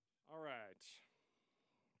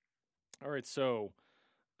All right, so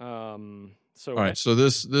All right, so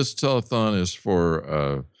this telethon is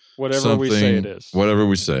for whatever we say it is. Whatever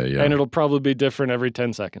we say, yeah. And it'll probably be different every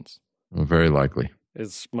 10 seconds. Well, very likely.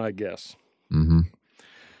 Is my guess. Mm-hmm.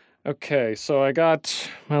 Okay, so I got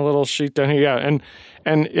my little sheet down here. Yeah,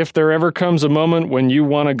 and if there ever comes a moment when you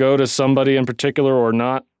want to go to somebody in particular or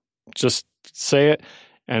not, just say it.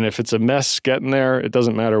 And if it's a mess getting there, it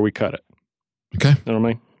doesn't matter. We cut it. Okay. You know what I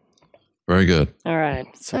mean? Very good. All right.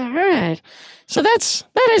 So that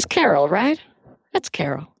is Carol, right? That's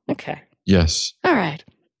Carol. Okay. Yes. All right.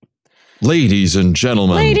 Ladies and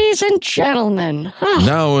gentlemen.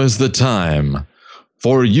 Now is the time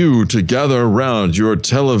for you to gather around your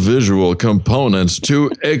televisual components to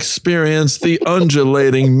experience the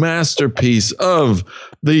undulating masterpiece of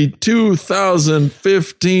the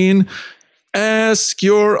 2015 Ask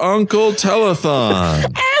Your Uncle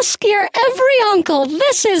Telethon. Ask your every uncle.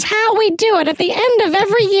 This is how we do it at the end of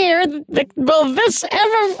every year. Every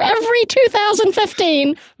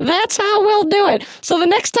 2015, that's how we'll do it. So the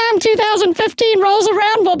next time 2015 rolls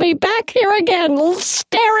around, we'll be back here again,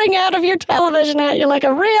 staring out of your television at you like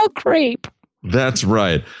a real creep. That's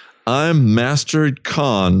right. I'm Master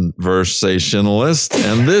Conversationalist,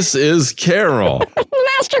 and this is Carol.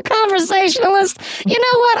 Master Conversationalist. You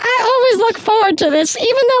know what? I always look forward to this.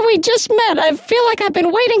 Even though we just met, I feel like I've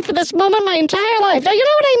been waiting for this moment my entire life. Now, you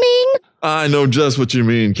know what I mean? I know just what you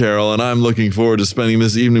mean, Carol, and I'm looking forward to spending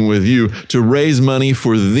this evening with you to raise money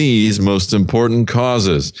for these most important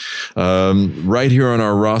causes. Right here on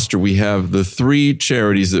our roster, we have the 3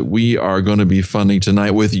 charities that we are going to be funding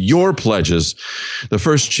tonight with your pledges. The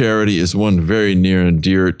first charity is one very near and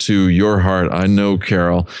dear to your heart. I know,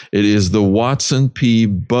 Carol. It is the Watson P.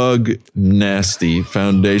 Bug Nasty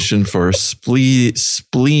Foundation for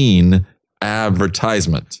Spleen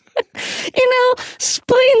Advertisement. You know,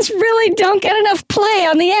 spleens really don't get enough play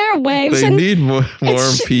on the airwaves. They need more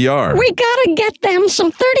PR. We gotta get them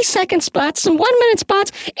some 30-second spots, some 1-minute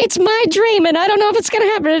spots. It's my dream, and I don't know if it's gonna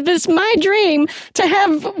happen. It's my dream to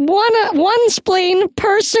have one spleen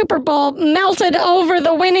per Super Bowl melted over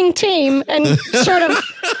the winning team and sort of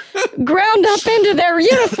ground up into their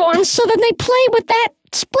uniforms so that they play with that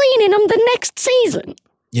spleen in them the next season.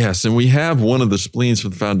 Yes, and we have one of the spleens for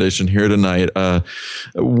the foundation here tonight.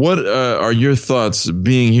 What are your thoughts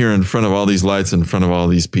being here in front of all these lights, in front of all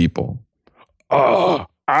these people? I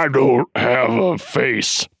don't have a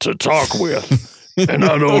face to talk with, and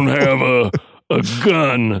I don't have a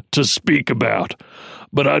gun to speak about.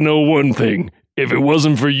 But I know one thing. If it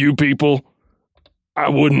wasn't for you people, I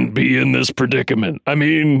wouldn't be in this predicament. I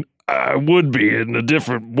mean, I would be in a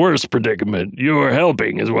different, worse predicament. You're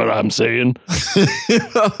helping, is what I'm saying.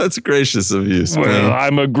 That's gracious of you, Spleen. Well,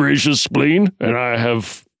 I'm a gracious spleen, and I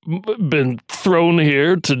have been thrown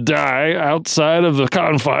here to die outside of the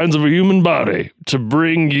confines of a human body to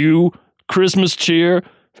bring you Christmas cheer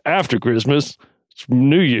after Christmas,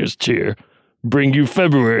 New Year's cheer, bring you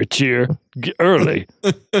February cheer early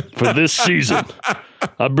for this season.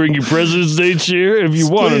 I'll bring you President's Day cheer if you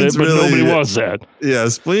wanted it, but nobody wants that. Yeah,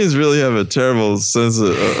 spleens really have a terrible sense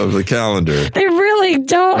of the calendar. They really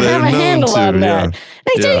don't have a handle on that. Yeah.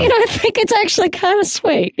 They do, you know, I think it's actually kind of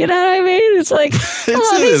sweet. You know what I mean? It's like,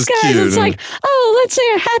 these guys, cute, it's like, let's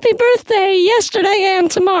say a happy birthday yesterday and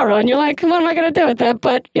tomorrow. And you're like, what am I going to do with that?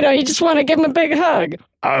 But, you know, you just want to give them a big hug.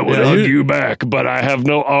 I would hug you back, but I have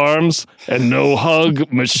no arms and no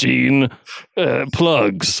hug machine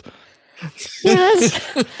plugs. Yes.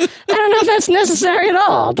 I don't know if that's necessary at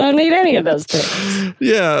all. Don't need any of those things.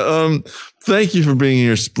 Yeah. Thank you for being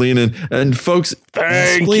here, Spleen. And folks,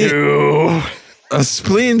 thank you.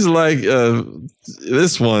 Spleens like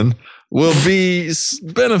this one will be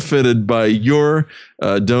benefited by your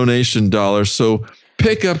donation dollars. So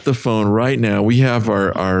pick up the phone right now. We have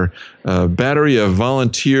our battery of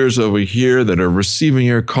volunteers over here that are receiving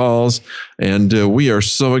your calls, and we are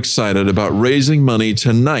so excited about raising money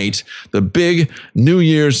tonight, the big New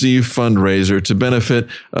Year's Eve fundraiser to benefit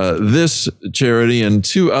this charity and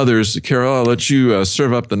 2 others. Carol, I'll let you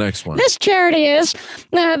serve up the next one. This charity is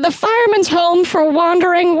the Fireman's Home for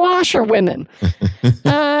Wandering Washerwomen.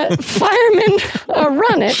 Firemen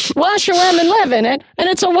run it, washerwomen live in it, and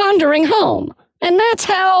it's a wandering home. And that's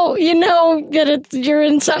how you know that you're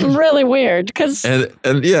in something really weird. And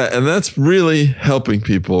that's really helping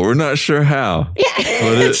people. We're not sure how. Yeah,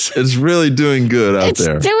 but it's really doing good out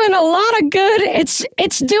there. It's doing a lot of good.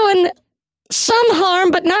 It's doing some harm,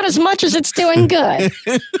 but not as much as it's doing good.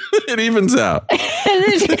 It evens out.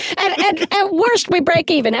 At worst, we break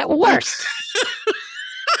even. At worst.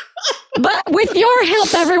 But with your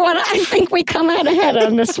help, everyone, I think we come out ahead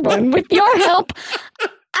on this one. With your help,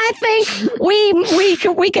 I think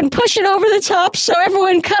we can push it over the top so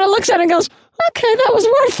everyone kind of looks at it and goes, okay, that was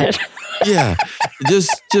worth it. Yeah,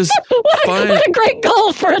 just what a great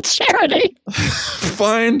goal for a charity.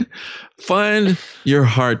 Find your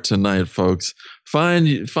heart tonight, folks. Find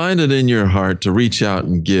it in your heart to reach out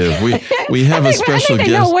and give. We have a special guest.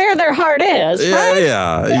 They know where their heart is. Right?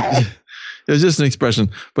 Yeah. It was just an expression,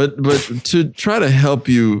 but to try to help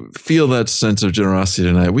you feel that sense of generosity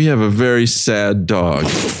tonight, we have a very sad dog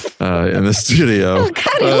in the studio. Oh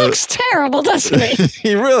God, he looks terrible, doesn't he?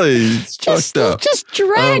 He really is fucked up. Just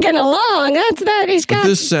dragging along. That's that. He's got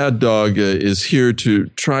this sad dog is here to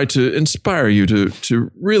try to inspire you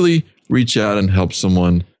to really reach out and help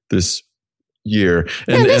someone this year.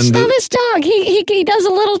 And this dog, he does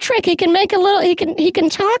a little trick. He can make a little. He can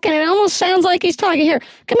talk, and it almost sounds like he's talking. Here,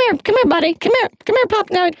 come here, buddy, come here,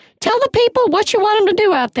 Pop. Now tell the people what you want him to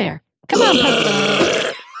do out there. Come on,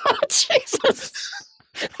 Pop. Oh, Jesus,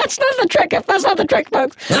 that's not the trick. That's not the trick,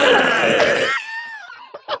 folks. Oh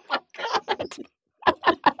my God.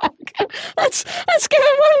 Let's give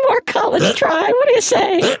it one more college try. What do you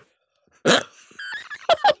say?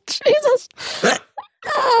 Jesus.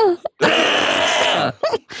 Oh. I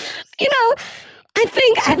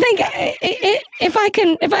think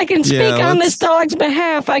if I can speak on this dog's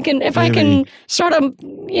behalf, I can sort of,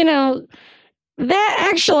 that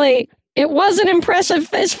actually, it wasn't impressive,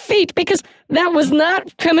 his feet, because that was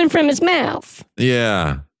not coming from his mouth.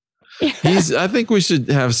 Yeah. I think we should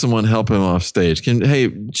have someone help him off stage.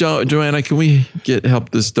 Joanna, can we help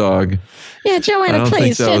this dog? Yeah, Joanna, please. I don't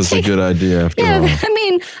think that was a good idea after all. I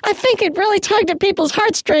mean, I think it really tugged at people's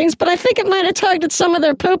heartstrings, but I think it might have tugged at some of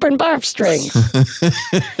their poop and barf strings.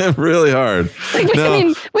 Really hard. Folks,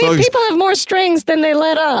 people have more strings than they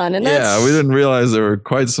let on. And we didn't realize there were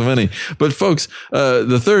quite so many. But folks,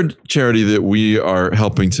 the third charity that we are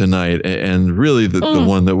helping tonight, and really the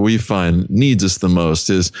one that we find needs us the most,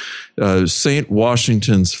 is St.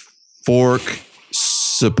 Washington's Fork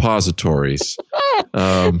Suppositories.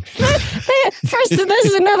 First, this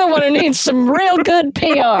is another one who needs some real good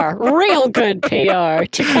PR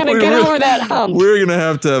to kind of get over that hump. We're going to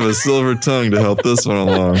have a silver tongue to help this one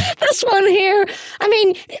along. This one here, I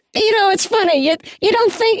mean, it's funny. You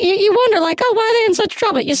don't think, you wonder like, oh, why are they in such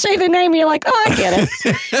trouble? You say the name and you're like, oh, I get it.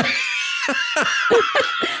 I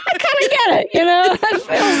kind of get it, It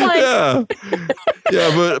feels like...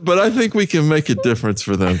 Yeah, but I think we can make a difference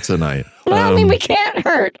for them tonight. Well, we can't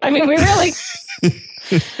hurt. We really...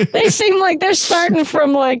 They seem like they're starting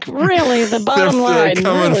from, really the bottom line. They're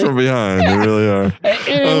coming from behind. They really are.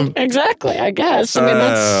 Exactly, I guess.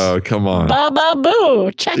 That's... come on.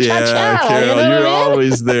 Ba-ba-boo. Cha-cha-cha. Carol, you're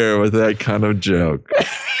always there with that kind of joke.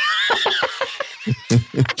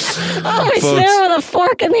 Always there with a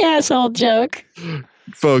fork in the asshole joke.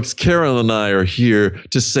 Folks, Carol and I are here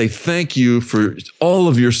to say thank you for all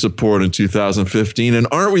of your support in 2015. And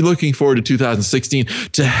aren't we looking forward to 2016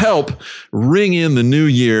 to help ring in the new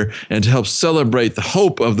year and to help celebrate the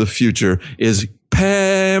hope of the future is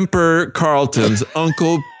Pamper Carlton's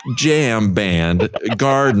Uncle Jam Band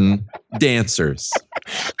Garden Dancers.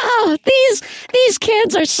 Oh, these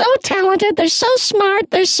kids are so talented. They're so smart.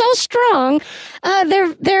 They're so strong.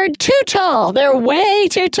 They're too tall. They're way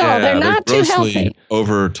too tall. Yeah, they're not too healthy.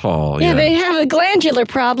 Over tall. Yeah, they have a glandular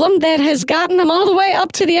problem that has gotten them all the way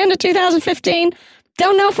up to the end of 2015.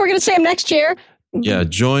 Don't know if we're going to see them next year. Yeah,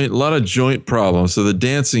 a lot of joint problems. So the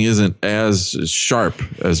dancing isn't as sharp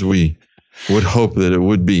as we would hope that it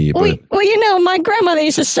would be. But... Well, my grandmother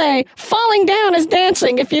used to say, falling down is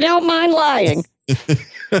dancing if you don't mind lying.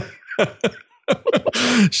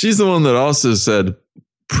 She's the one that also said,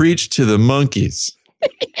 preach to the monkeys.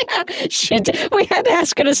 Yeah, she did. We had to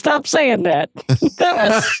ask her to stop saying that. That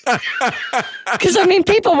was because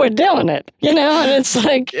people were doing it, and it's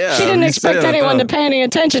like she didn't expect anyone to pay any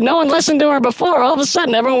attention. No one listened to her before. All of a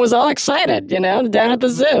sudden, everyone was all excited, down at the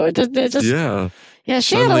zoo. It just yeah.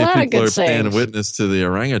 She had a lot of good sayings. Paying witness to the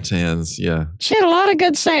orangutans. Yeah, she had a lot of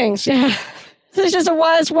good sayings. Yeah. She's just a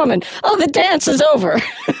wise woman. Oh, the dance is over.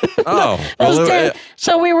 Oh,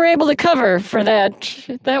 so we were able to cover for that.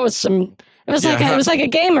 That was some. It was like a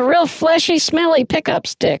game of real fleshy, smelly pickup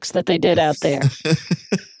sticks that they did out there.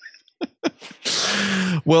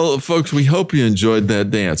 Well, folks, we hope you enjoyed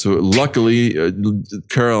that dance. Luckily,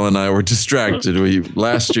 Carol and I were distracted.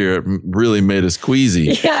 Last year it really made us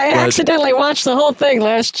queasy. Yeah, I accidentally watched the whole thing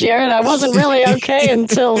last year, and I wasn't really okay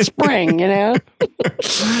until spring,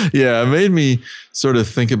 Yeah, it made me sort of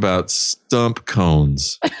think about stump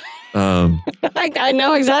cones. I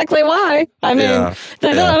know exactly why. I mean,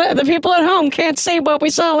 the people at home can't see what we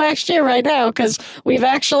saw last year right now because we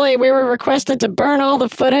were requested to burn all the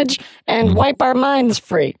footage and wipe our minds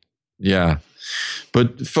free. Yeah.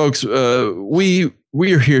 But folks, we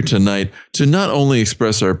are here tonight to not only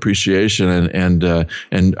express our appreciation and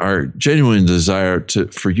our genuine desire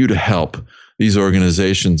for you to help these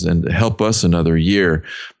organizations and help us another year,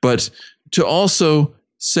 but to also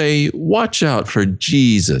say, watch out for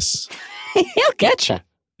Jesus. He'll get you.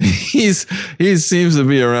 He seems to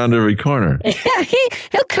be around every corner. Yeah,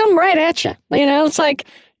 he'll come right at you. You know, it's like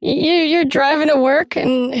you're driving to work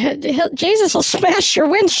and Jesus will smash your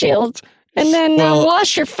windshield and then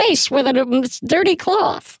wash your face with a dirty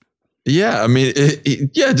cloth. Yeah, I mean,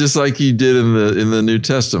 just like he did in the New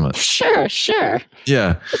Testament. Sure.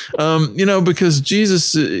 Yeah, because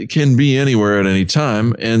Jesus can be anywhere at any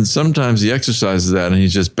time, and sometimes he exercises that, and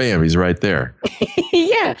he's just bam, he's right there.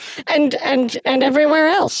 Yeah, and everywhere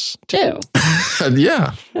else too.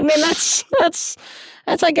 Yeah, I mean that's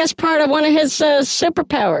I guess part of one of his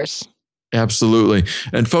superpowers. Absolutely.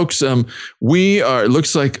 And folks, we are, it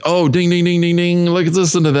looks like, ding, ding, ding, ding, ding.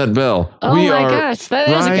 Listen to that bell. Oh my gosh, that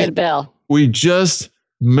is a good bell. We just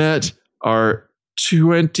met our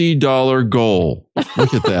 $20 goal.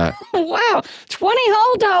 Look at that. Wow,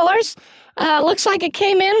 $20 whole. Looks like it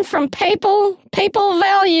came in from Papal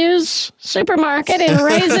Values Supermarket in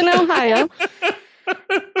Raisin, Ohio.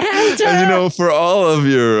 And for all of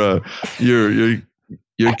your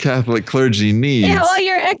Catholic clergy needs. Yeah, all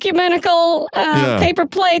your ecumenical paper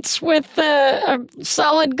plates with a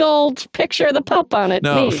solid gold picture of the Pope on it.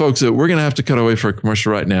 Now, folks, we're going to have to cut away for a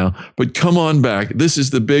commercial right now, but come on back. This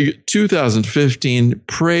is the big 2015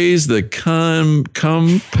 Praise the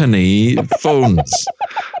Company Phones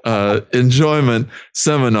Enjoyment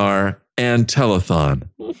Seminar and Telethon.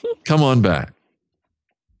 Come on back.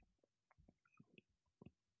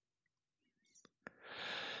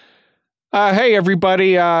 Hey,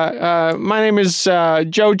 everybody. My name is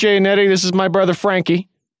Joe Giannetti. This is my brother, Frankie.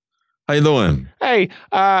 How you doing? Hey,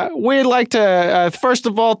 we'd like to, first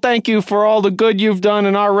of all, thank you for all the good you've done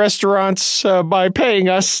in our restaurants by paying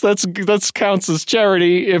us. That's counts as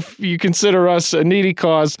charity if you consider us a needy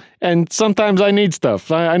cause. And sometimes I need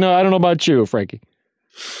stuff. I don't know about you, Frankie.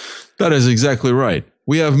 That is exactly right.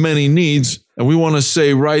 We have many needs, and we want to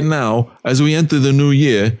say right now, as we enter the new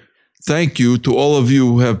year, thank you to all of you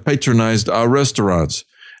who have patronized our restaurants.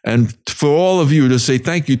 And for all of you to say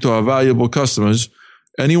thank you to our valuable customers,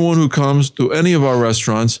 anyone who comes to any of our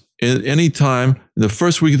restaurants at any time in the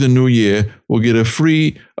first week of the new year will get a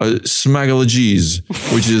free Smagalagese,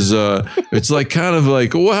 which is, it's like kind of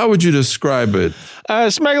like, how would you describe it?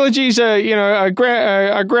 Smagalagese,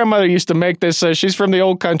 our grandmother used to make this. She's from the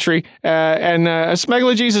old country. And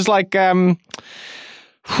Smagalagese is like...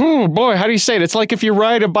 boy, how do you say it? It's like if you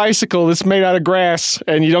ride a bicycle that's made out of grass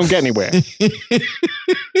and you don't get anywhere.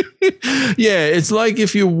 Yeah, it's like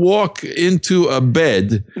if you walk into a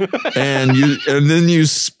bed and then you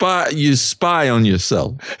spy on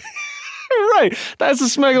yourself. Right, that's a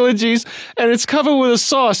Smagalagese, and it's covered with a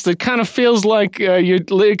sauce that kind of feels like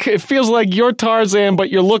it feels like you're Tarzan,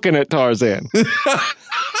 but you're looking at Tarzan.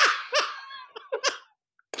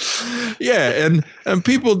 Yeah, and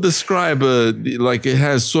people describe like it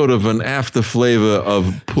has sort of an after flavor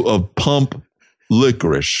of pump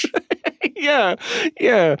licorice. Yeah,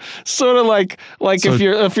 sort of like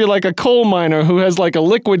if you're like a coal miner who has like a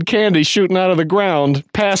liquid candy shooting out of the ground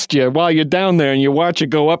past you while you're down there and you watch it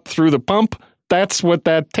go up through the pump. That's what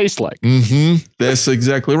that tastes like. Mm-hmm. That's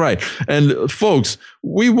exactly right. And folks,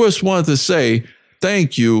 we just wanted to say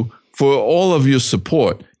thank you for all of your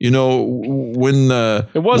support. When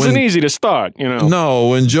it wasn't easy to start, No,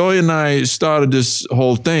 when Joey and I started this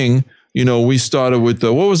whole thing, we started with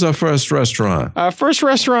what was our first restaurant? Our first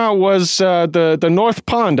restaurant was the North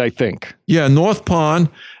Pond, I think. Yeah, North Pond.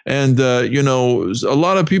 And, a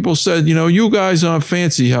lot of people said, you guys aren't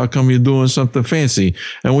fancy. How come you're doing something fancy?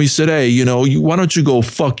 And we said, hey, why don't you go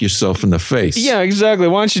fuck yourself in the face? Yeah, exactly.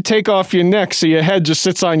 Why don't you take off your neck so your head just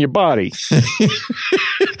sits on your body?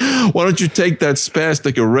 Why don't you take that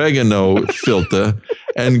spastic oregano filter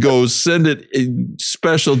and go send it in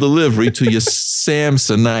special delivery to your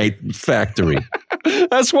Samsonite factory?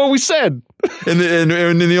 That's what we said. And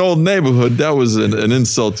in the old neighborhood, that was an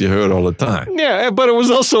insult you heard all the time. Yeah, but it was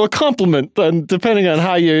also a compliment, depending on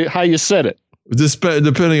how you said it.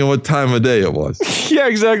 Depending on what time of day it was. Yeah,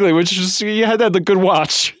 exactly. Which is, you had to have a good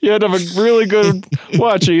watch. You had to have a really good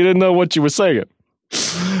watch, or you didn't know what you were saying.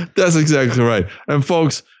 That's exactly right. And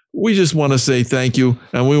folks, we just want to say thank you,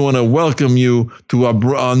 and we want to welcome you to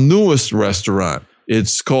our newest restaurant.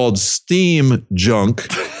 It's called Steam Junk.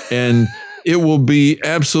 and it will be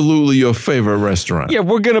absolutely your favorite restaurant. Yeah,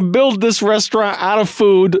 we're going to build this restaurant out of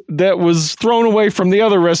food that was thrown away from the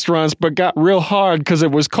other restaurants but got real hard because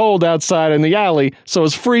it was cold outside in the alley. So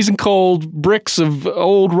it's freezing cold bricks of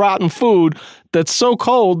old rotten food that's so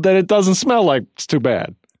cold that it doesn't smell like it's too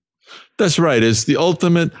bad. That's right. It's the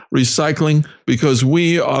ultimate recycling because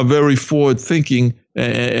we are very forward-thinking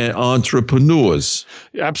entrepreneurs.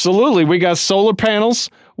 Absolutely. We got solar panels.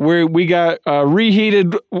 We got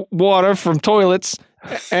reheated water from toilets.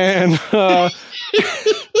 And what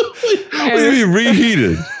do you mean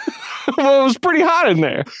reheated? Well, it was pretty hot in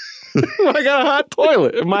there. I got a hot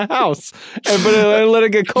toilet in my house, but I let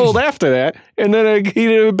it get cold after that, and then I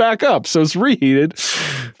heated it back up, so it's reheated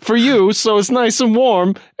for you, so it's nice and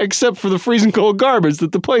warm, except for the freezing cold garbage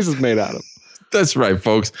that the place is made out of. That's right,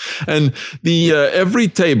 folks. And the every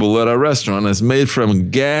table at our restaurant is made from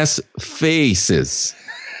gas faces.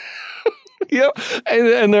 Yep,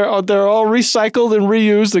 and they're all recycled and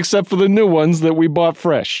reused, except for the new ones that we bought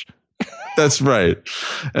fresh. That's right.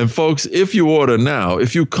 And folks, if you order now,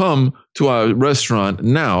 if you come to our restaurant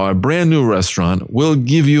now, our brand new restaurant, we'll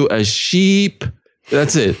give you a sheep.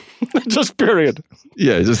 That's it. Just period.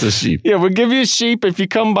 Yeah, just a sheep. Yeah, we'll give you a sheep if you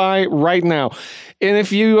come by right now. And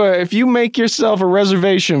if you make yourself a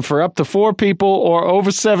reservation for up to 4 people or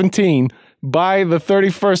over 17 by the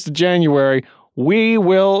 31st of January, we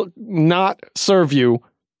will not serve you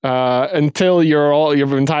until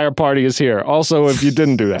your entire party is here. Also, if you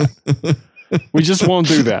didn't do that, we just won't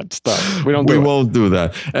do that stuff. We won't do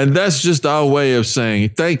that. And that's just our way of saying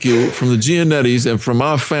thank you from the Gianettis and from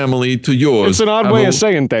our family to yours. It's an odd way of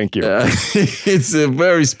saying thank you. It's a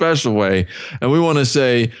very special way. And we want to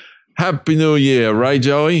say Happy New Year, right,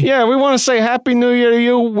 Joey? Yeah, we want to say Happy New Year to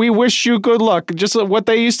you. We wish you good luck. Just what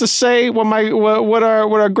they used to say, what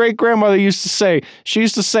our great grandmother used to say. She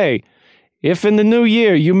used to say, if in the new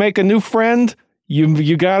year you make a new friend,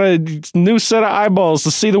 you got a new set of eyeballs to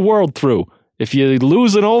see the world through. If you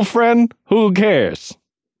lose an old friend, who cares?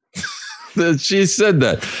 She said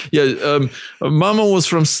that. Yeah, Mama was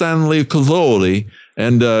from San Nicololi,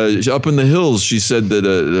 and up in the hills, she said that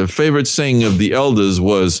the favorite saying of the elders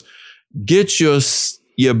was, "Get your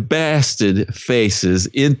bastard faces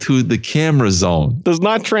into the camera zone." Does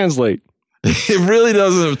not translate. It really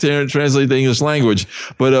doesn't translate the English language,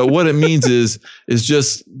 but what it means is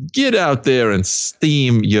just get out there and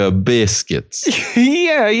steam your biscuits.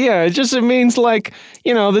 Yeah. It means like,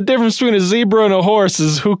 the difference between a zebra and a horse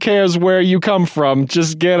is who cares where you come from.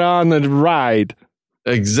 Just get on the ride.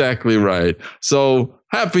 Exactly right. So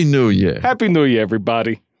Happy New Year. Happy New Year,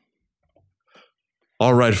 everybody.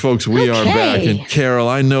 All right, folks, we are back. And Carol,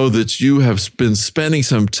 I know that you have been spending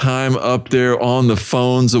some time up there on the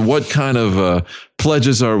phones. What kind of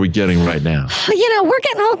pledges are we getting right now? We're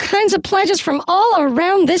getting all kinds of pledges from all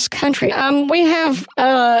around this country. We have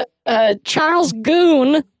Charles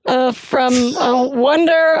Goon from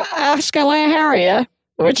Wonder Ascalaharia,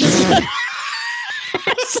 which is...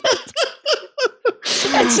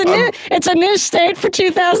 It's a new state for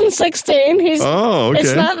 2016.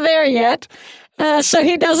 It's not there yet. So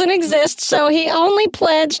he doesn't exist. So he only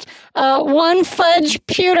pledged one fudge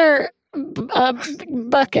pewter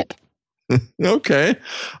bucket. Okay.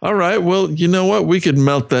 All right. Well, you know what? We could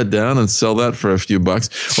melt that down and sell that for a few bucks.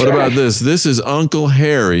 Sure. What about this? This is Uncle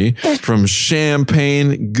Harry from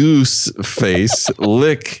Champagne Goose Face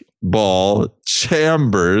Lick Ball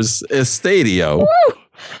Chambers Estadio. Woo!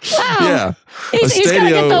 Wow. Yeah. He's going to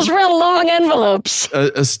get those real long envelopes.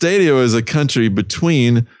 Estadio is a country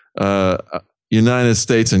between United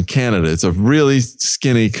States and Canada. It's a really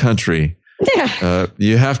skinny country. Yeah.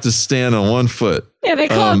 You have to stand on one foot. Yeah, they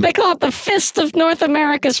call it the fist of North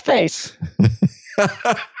America's face.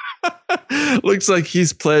 Looks like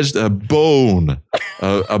he's pledged a bone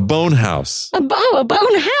house. A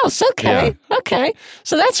bone house. Okay, yeah. Okay.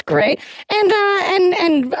 So that's great. And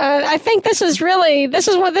I think this is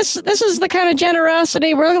the kind of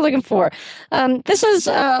generosity we're looking for. This is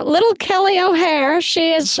little Kelly O'Hare.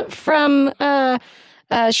 She is from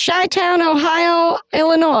Chi-Town, Ohio,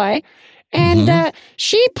 Illinois, and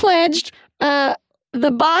she pledged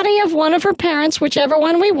the body of one of her parents, whichever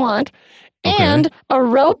one we want. Okay. And a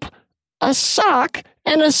rope, a sock,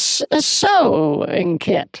 and a sewing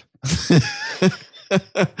kit.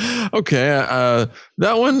 Okay,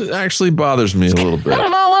 that one actually bothers me a little bit. Kind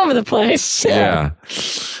of all over the place. Yeah.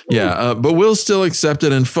 But we'll still accept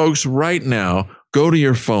it. And folks, right now, go to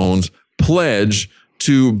your phones, pledge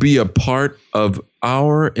to be a part of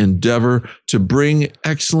our endeavor to bring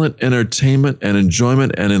excellent entertainment and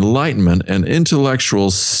enjoyment and enlightenment and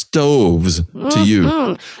intellectual stoves to you.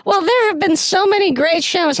 Well, there have been so many great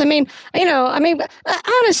shows. Honestly,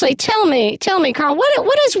 tell me, Carl,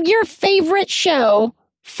 what is your favorite show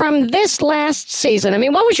from this last season? I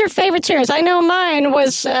mean, what was your favorite series? I know mine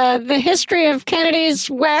was the history of Kennedy's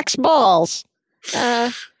wax balls.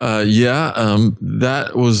 That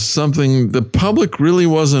was something the public really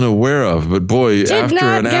wasn't aware of. But boy, after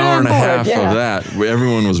an hour and a half of that,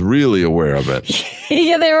 everyone was really aware of it.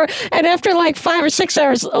 Yeah, they were. And after like 5 or 6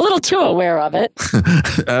 hours, a little too aware of it.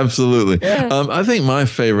 Absolutely. Yeah. I think my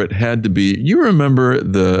favorite had to be, you remember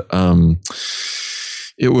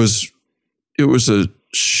it was a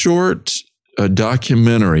short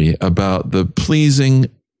documentary about the pleasing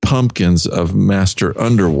pumpkins of Master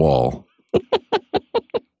Underwall.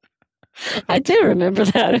 I do remember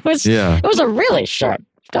that. It was a really short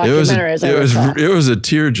documentary. It was a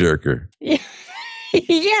tearjerker. Yeah.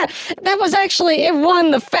 Yeah, that was actually, it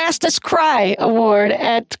won the fastest cry award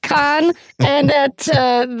at Cannes, and but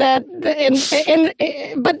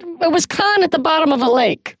it was Cannes at the bottom of a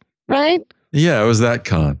lake, right? Yeah, it was that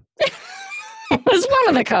Cannes. It was one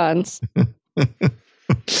of the Cannes.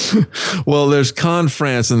 Well, there's Cannes,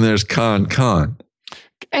 France, and there's Cannes.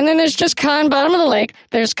 And then there's just Cannes, bottom of the lake.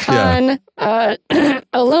 There's Cannes,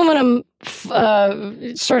 aluminum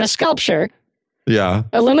sort of sculpture. Yeah.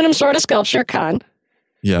 Aluminum sort of sculpture, Cannes.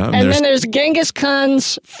 Yeah. And then there's Genghis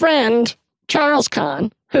Khan's friend, Charles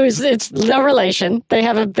Khan, it's no relation.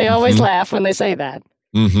 They always laugh when they say that.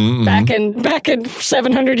 Back in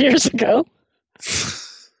 700 years ago.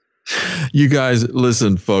 You guys,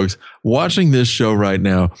 listen, folks, watching this show right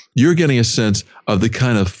now, you're getting a sense of the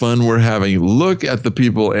kind of fun we're having. Look at the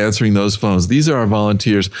people answering those phones. These are our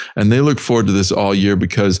volunteers, and they look forward to this all year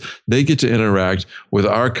because they get to interact with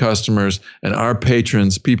our customers and our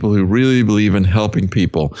patrons, people who really believe in helping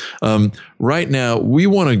people. Right now, we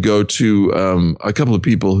want to go to a couple of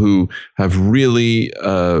people who have really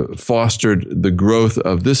fostered the growth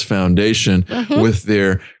of this foundation with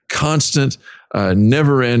their constant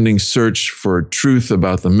never-ending search for truth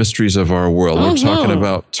about the mysteries of our world. We're talking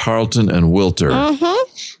about Tarleton and Wilter.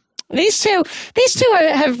 These two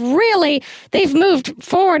have really, they've moved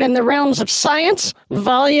forward in the realms of science,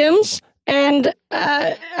 volumes, and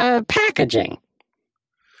packaging.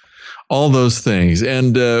 All those things.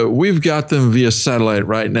 And we've got them via satellite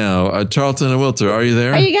right now. Tarleton and Wilter, are you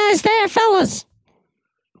there? Are you guys there, fellas?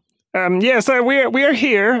 Yes, we are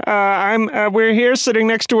here. We're here sitting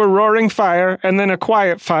next to a roaring fire and then a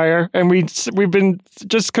quiet fire, and we've been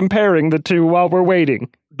just comparing the two while we're waiting.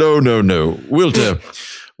 No. Wilter,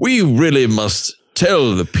 we really must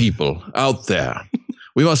tell the people out there.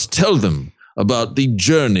 We must tell them about the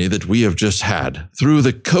journey that we have just had through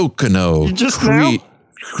the Coconut Creek.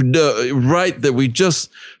 Right, that we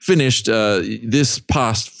just finished this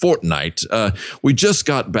past fortnight. We just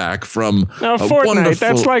got back from a fortnight.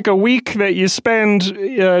 That's like a week that you spend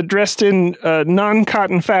dressed in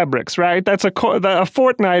non-cotton fabrics, right? That's a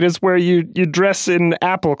fortnight is where you dress in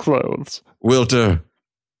apple clothes. Wilter.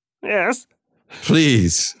 Yes?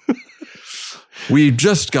 Please. We've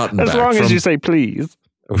just gotten back. As long as you say please.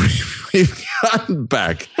 We've gotten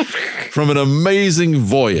back from an amazing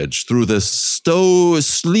voyage through the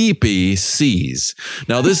sleepy seas.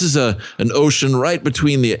 Now, this is an ocean right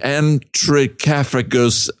between the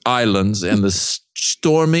Antikythera Islands and the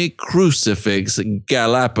stormy Crucifix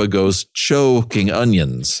Galapagos choking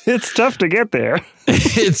onions. It's tough to get there.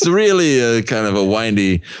 It's really kind of a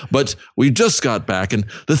windy, but we just got back, and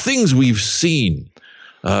the things we've seen.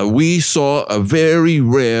 We saw a very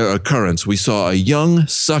rare occurrence. We saw a young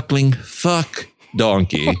suckling fuck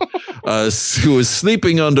donkey who was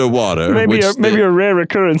sleeping underwater. Maybe a rare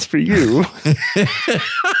occurrence for you.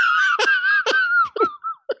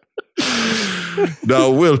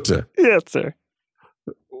 Now, Wilter. Yes, sir.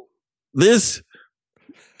 This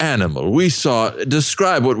animal we saw,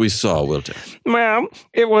 describe what we saw, Wilter. Well,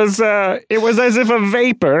 it was as if a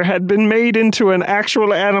vapor had been made into an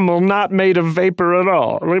actual animal not made of vapor at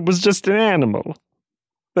all. It was just an animal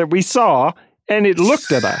that we saw, and it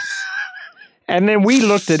looked at us. And then we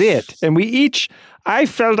looked at it, and I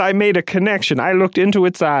felt I made a connection. I looked into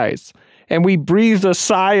its eyes, and we breathed a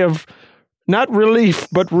sigh of not relief,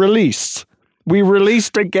 but release. We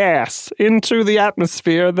released a gas into the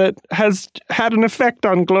atmosphere that has had an effect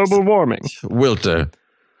on global warming. Wilter.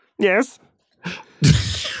 Yes?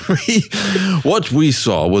 What we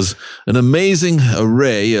saw was an amazing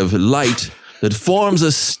array of light that forms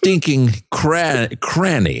a stinking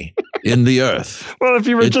cranny in the earth. Well, if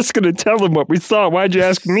you were just going to tell them what we saw, why'd you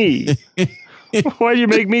ask me? Why do you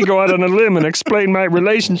make me go out on a limb and explain my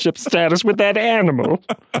relationship status with that animal?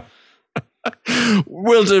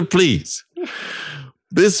 Wilter, please.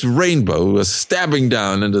 This rainbow was stabbing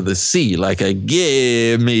down into the sea like a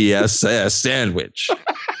give me a sandwich.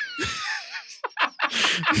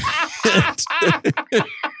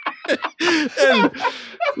 And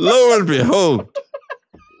lo and behold,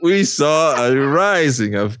 we saw a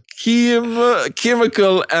rising of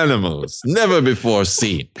chemical animals never before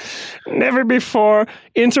seen. Never before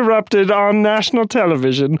interrupted on national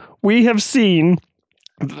television. We have seen,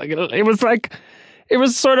 it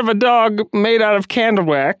was sort of a dog made out of candle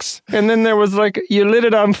wax. And then there was like, you lit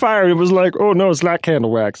it on fire. It was like, oh no, it's not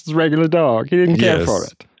candle wax. It's a regular dog. He didn't care for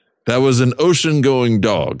it. That was an ocean-going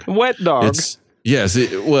dog. Wet dog.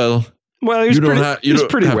 Well, he was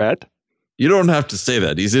pretty wet. You don't have to say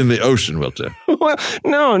that. He's in the ocean, Wilter. Well,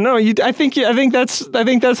 no. I think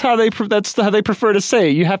that's how they prefer to say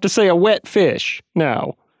it. You have to say a wet fish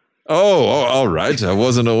now. Oh, all right. I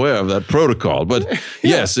wasn't aware of that protocol. But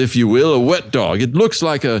yes, if you will, a wet dog. It looks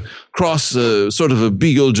like a cross, sort of a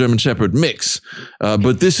Beagle German Shepherd mix.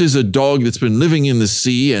 But this is a dog that's been living in the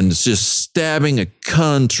sea and it's just stabbing a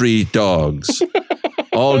country dogs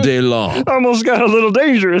all day long. Almost got a little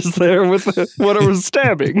dangerous there with what it was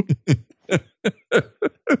stabbing.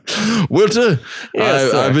 Wilter,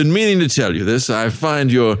 Yes, I've been meaning to tell you this. I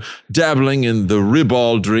find your dabbling in the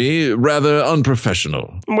ribaldry rather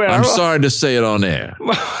unprofessional. Well, I'm sorry to say it on air.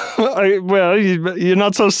 You're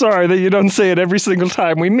not so sorry that you don't say it every single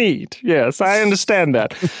time we meet. Yes, I understand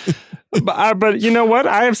that. But you know what?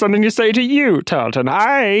 I have something to say to you, Tarleton.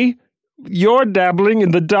 Your dabbling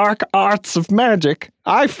in the dark arts of magic,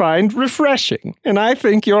 I find refreshing. And I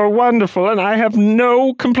think you're wonderful, and I have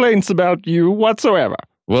no complaints about you whatsoever.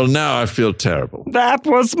 Well, now I feel terrible. That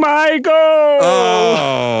was my goal!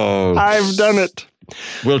 Oh! I've done it.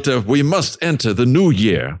 Wilter, we must enter the new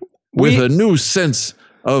year with a new sense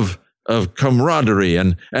of camaraderie,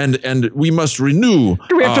 and we must renew.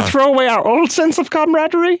 Do we have to throw away our old sense of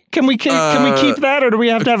camaraderie? Can we keep that, or do we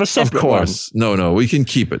have to have a separate one? Of course. No, we can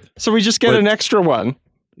keep it. So we just get an extra one.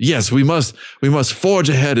 Yes, we must forge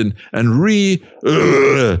ahead and recommit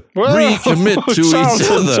to each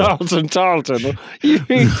other. Tarleton. You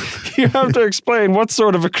have to explain what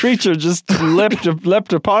sort of a creature just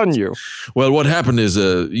leapt upon you. Well, what happened is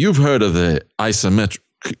you've heard of the isometric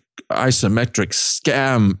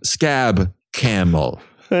scab camel.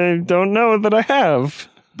 I don't know that I have.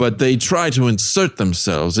 But they try to insert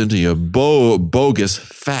themselves into your bogus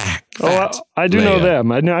fat I do know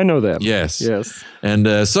them. I know them. Yes. Yes. And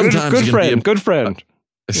sometimes good friend.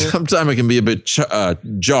 Sometimes it can be a bit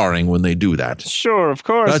jarring when they do that. Sure, of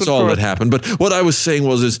course. That's all that happened. But what I was saying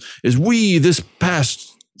was we these past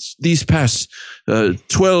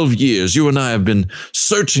 12 years, you and I have been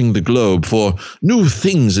searching the globe for new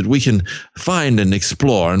things that we can find and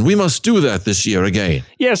explore, and we must do that this year again.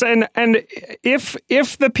 Yes, and if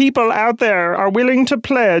the people out there are willing to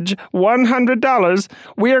pledge $100,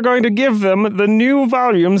 we are going to give them the new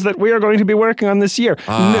volumes that we are going to be working on this year.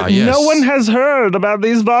 Yes. No one has heard about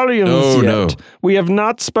these volumes yet. No. We have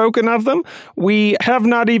not spoken of them. We have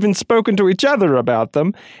not even spoken to each other about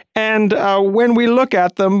them. And when we look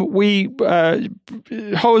at them, we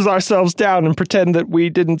hose ourselves down and pretend that we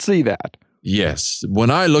didn't see that. Yes. When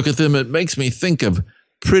I look at them, it makes me think of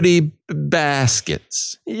pretty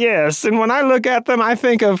baskets. Yes, and when I look at them, I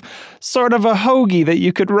think of sort of a hoagie that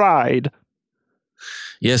you could ride.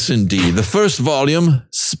 Yes, indeed. The first volume,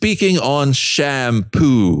 Speaking on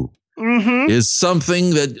Shampoo, is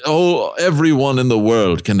something that everyone in the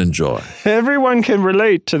world can enjoy. Everyone can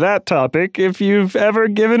relate to that topic. If you've ever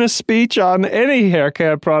given a speech on any hair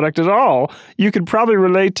care product at all, you could probably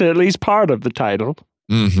relate to at least part of the title.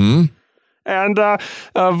 Mm-hmm. And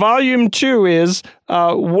volume 2 is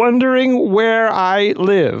Wondering Where I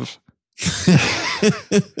Live.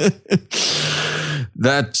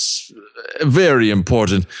 That's very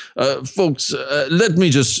important. Folks, let me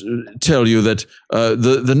just tell you that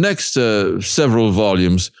the next several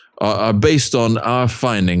volumes are based on our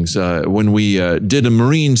findings when we did a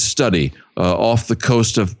marine study off the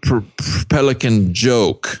coast of Pelican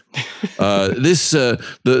Joke.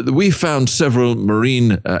 We found several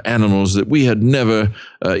marine animals that we had never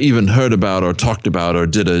even heard about or talked about or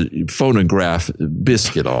did a phonograph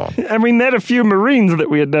biscuit on. And we met a few Marines that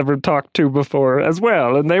we had never talked to before as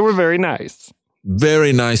well, and they were very nice.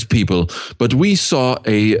 Very nice people. But we saw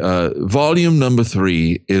a volume number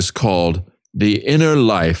 3 is called The Inner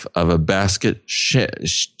Life of a Basket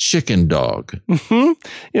Chicken Dog. Mm-hmm.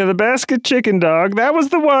 Yeah, the basket chicken dog. That was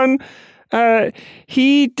the one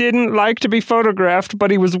He didn't like to be photographed,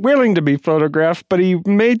 but he was willing to be photographed, but he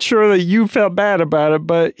made sure that you felt bad about it,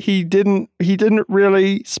 but he didn't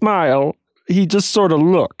really smile. He just sort of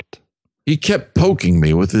looked. He kept poking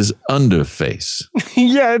me with his underface.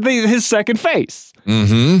 Yeah, his second face.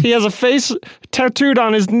 Mm-hmm. He has a face tattooed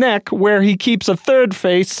on his neck where he keeps a third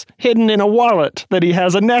face hidden in a wallet that he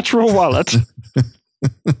has, a natural wallet.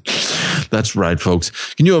 That's right, folks.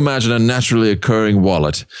 Can you imagine a naturally occurring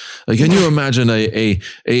wallet? Can you imagine a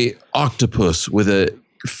octopus with a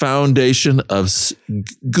foundation of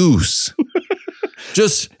goose?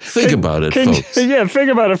 Just think about it, folks. Yeah,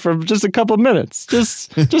 think about it for just a couple minutes.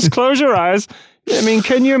 Just close your eyes. I mean,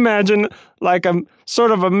 can you imagine like a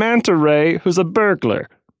sort of a manta ray who's a burglar?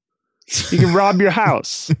 He can rob your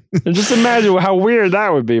house. And just imagine how weird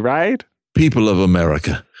that would be, right? People of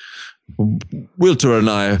America, Wilter and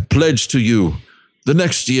I pledge to you, the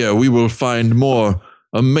next year we will find more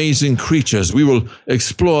amazing creatures. We will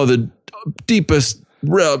explore the deepest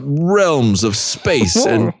realms of space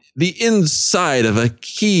and the inside of a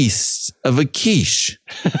quiche.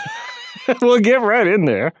 We'll get right in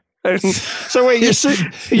there. So wait,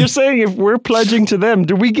 you're saying if we're pledging to them,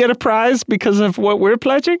 do we get a prize because of what we're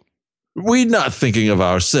pledging? We're not thinking of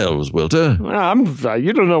ourselves, Wilter.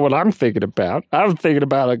 You don't know what I'm thinking about. I'm thinking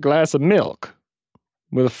about a glass of milk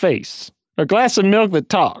with a face. A glass of milk that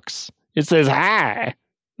talks. It says, hi.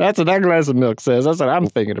 That's what that glass of milk says. That's what I'm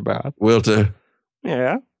thinking about. Wilter.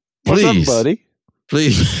 Yeah? What's Please. up, buddy?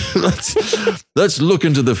 Please, let's look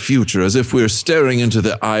into the future as if we're staring into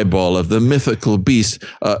the eyeball of the mythical beast,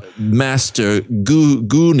 Master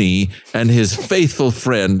Goonie, and his faithful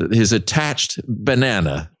friend, his attached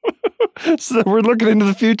banana. So we're looking into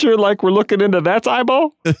the future like we're looking into that's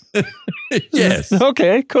eyeball? Yes.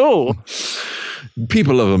 Okay, cool.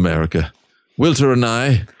 People of America, Wilter and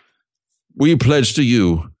I, we pledge to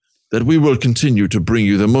you that we will continue to bring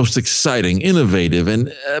you the most exciting, innovative, and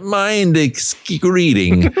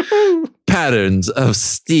mind-excreting patterns of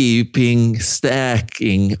stacking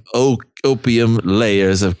opium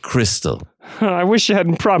layers of crystal. I wish you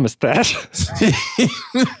hadn't promised that.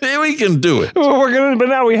 We can do it. Well, but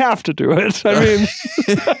now we have to do it. I mean,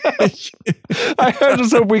 I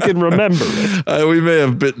just hope we can remember it. We may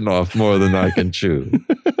have bitten off more than I can chew.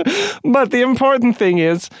 But the important thing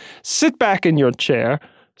is, sit back in your chair,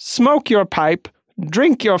 smoke your pipe,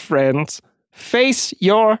 drink your friends, face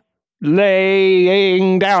your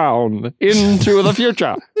laying down into the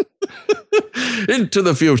future. Into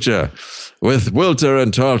the future with Wilter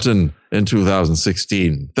and Tarleton in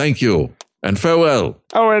 2016. Thank you and farewell.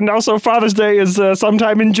 Oh, and also Father's Day is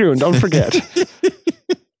sometime in June. Don't forget.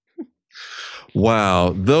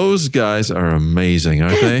 Wow, those guys are amazing,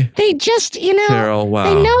 aren't they? They just, Carol,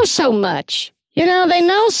 wow. They know so much. They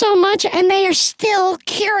know so much, and they are still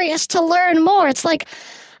curious to learn more. It's like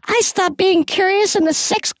I stopped being curious in the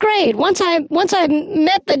 6th grade. Once I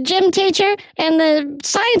met the gym teacher and the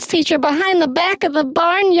science teacher behind the back of the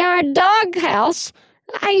barnyard doghouse,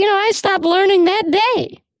 I stopped learning that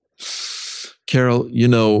day. Carol,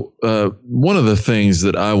 one of the things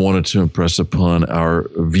that I wanted to impress upon our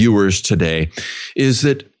viewers today is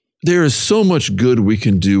that there is so much good we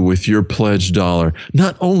can do with your pledged dollar.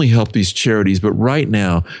 Not only help these charities, but right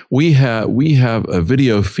now we have a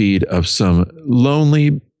video feed of some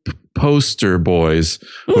lonely poster boys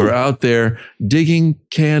who are out there digging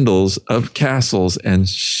candles of castles and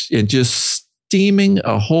just steaming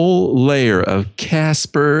a whole layer of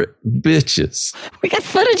Casper bitches. We got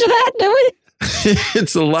footage of that, do we?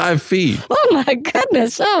 It's a live feed. Oh my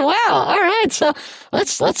goodness! Oh wow! All right, so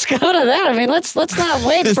let's go to that. I mean, let's not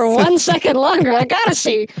wait for 1 second longer. I gotta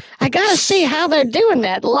see how they're doing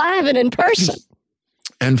that live and in person.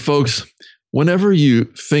 And folks, whenever you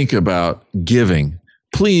think about giving,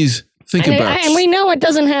 please think about. And we know it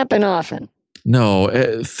doesn't happen often.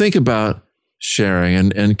 No, think about sharing.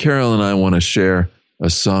 And Carol and I want to share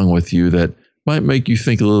a song with you that might make you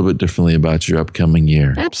think a little bit differently about your upcoming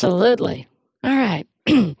year. Absolutely. All right.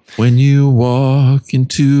 When you walk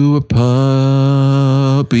into a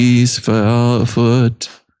puppy's foot,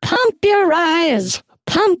 pump your eyes,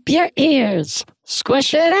 pump your ears,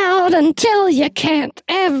 squish it out until you can't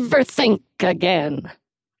ever think again.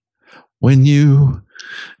 When you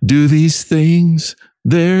do these things,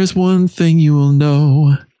 there's one thing you will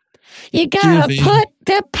know. You gotta put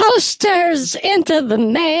the posters into the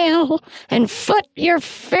mail and foot your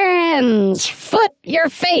friends, foot your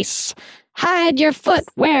face. Hide your foot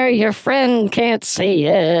where your friend can't see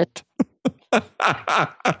it.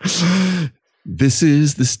 This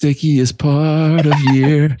is the stickiest part of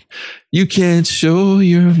year. You can't show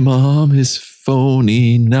your mom his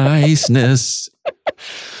phony niceness.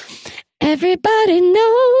 Everybody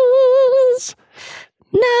knows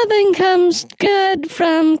nothing comes good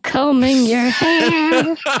from combing your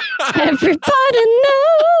hair. Everybody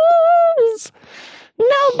knows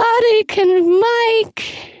nobody can make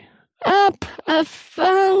up a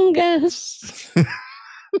fungus.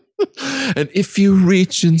 And if you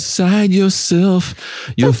reach inside yourself,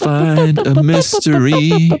 you'll find a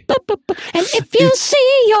mystery. And if you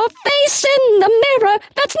see your face in the mirror,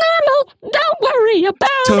 that's normal. Don't worry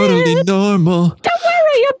about Totally it. normal. Don't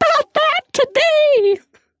worry about that today.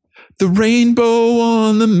 The rainbow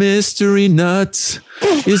on the mystery nuts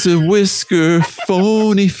is a whisker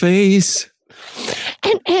phony face.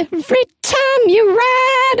 And every time you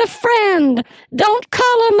ride a friend, don't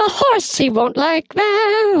call him a horse, he won't like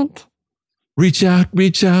that. Reach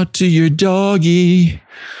out to your doggy.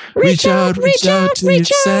 Reach out to your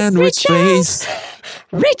sandwich face.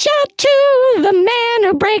 Reach out to the man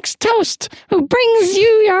who breaks toast, who brings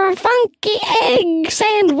you your funky egg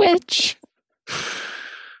sandwich.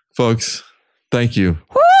 Folks, thank you.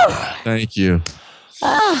 Woo! Thank you.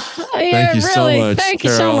 Thank you so much, Thank you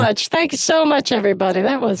so Carol. much. Thank you so much, everybody.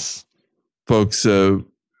 That was... Folks,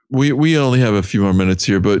 we only have a few more minutes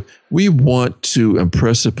here, but we want to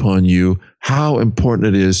impress upon you how important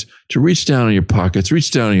it is to reach down in your pockets, reach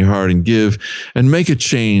down in your heart and give and make a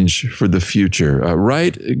change for the future.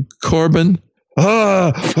 Right, Corbin?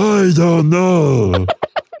 I don't know.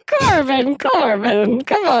 Corbin,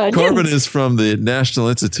 come on. Corbin is from the National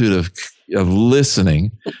Institute of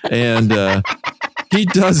Listening, and he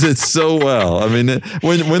does it so well. I mean,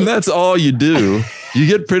 when that's all you do, you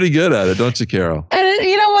get pretty good at it, don't you, Carol? And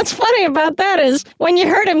you know what's funny about that is when you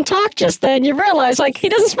heard him talk just then, you realize like he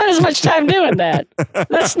doesn't spend as much time doing that.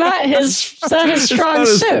 That's not his strong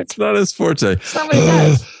suit. It's not his forte. That's not what he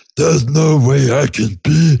does. There's no way I can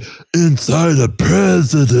be inside a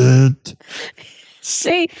president.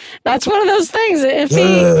 See, that's one of those things.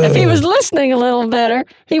 If he was listening a little better,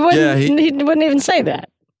 he wouldn't. He wouldn't even say that.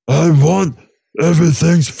 I want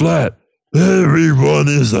everything's flat. Everyone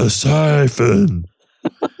is a siphon.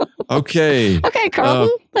 Okay. Okay,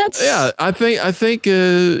 Carlton. That's I think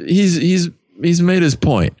he's made his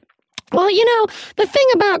point. Well, you know, the thing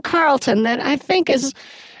about Carlton that I think is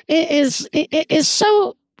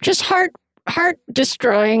so just heart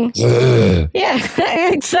destroying. Yeah,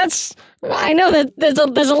 that's. I know that there's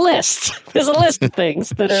a list. There's a list of things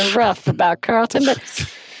that are rough about Carlton, but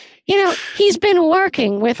you know, he's been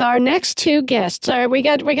working with our next two guests. We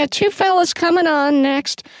got two fellas coming on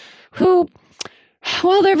next who,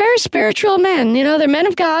 well, they're very spiritual men. You know, they're men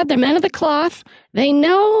of God. They're men of the cloth. They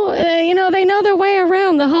know, they know their way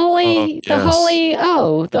around the holy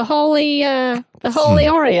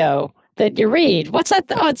Oreo that you read. What's that?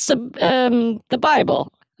 Oh, it's the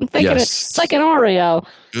Bible. I'm thinking it's like an Oreo.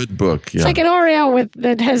 Good book. Yeah. It's like an Oreo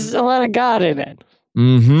that has a lot of God in it.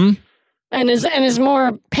 Mm-hmm. And is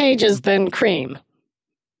more pages than cream.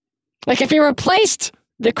 Like if you replaced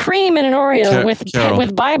the cream in an Oreo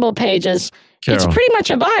with Bible pages, it's pretty much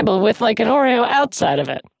a Bible with like an Oreo outside of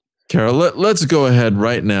it. Carol, let's go ahead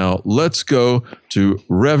right now. Let's go to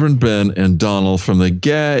Reverend Ben and Donald from the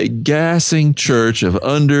Gassing Church of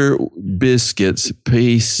Under Biscuits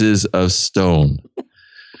Pieces of Stone.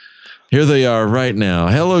 Here they are right now.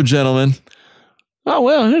 Hello, gentlemen. Oh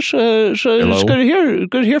well, it's good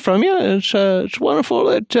to hear from you. It's wonderful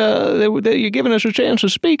that you're giving us a chance to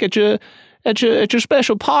speak at your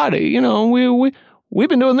special party. You know, we've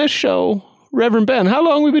been doing this show, Reverend Ben. How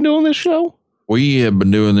long have we been doing this show? We have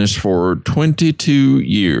been doing this for 22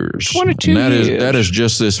 years. 22 years. That is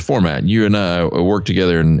just this format. You and I worked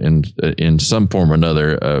together in some form or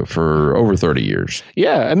another for over 30 years.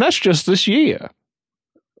 Yeah, and that's just this year.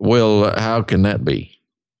 Well, how can that be?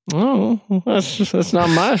 Oh, that's not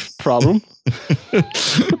my problem.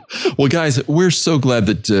 Well, guys, we're so glad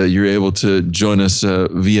that you're able to join us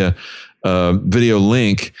via video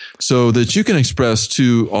link so that you can express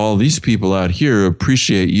to all these people out here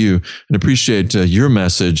appreciate you and appreciate your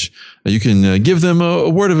message. You can give them a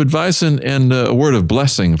word of advice and a word of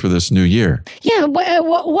blessing for this new year. Yeah, what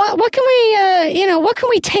can we what can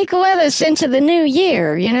we take with us into the new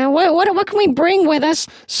year? You know, what can we bring with us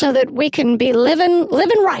so that we can be living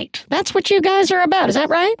right? That's what you guys are about. Is that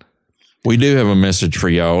right? We do have a message for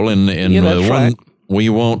y'all, and that's right. We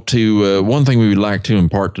want to, one thing we would like to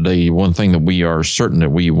impart today, one thing that we are certain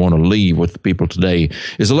that we want to leave with the people today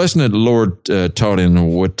is a lesson that the Lord taught in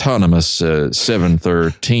Autonomous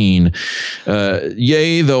 7:13.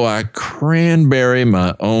 Yea, though I cranberry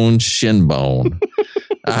my own shin bone,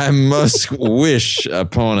 I must wish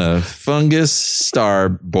upon a fungus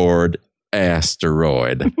starboard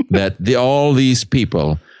asteroid that all these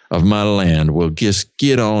people of my land will just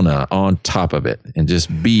get on top of it and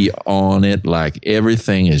just be on it like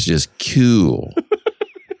everything is just cool.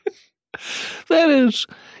 That is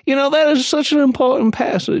such an important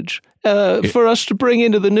passage for us to bring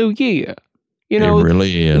into the new year. You know, it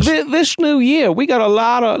really is. This new year, we got a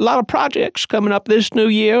lot of projects coming up this new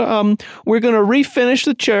year. We're going to refinish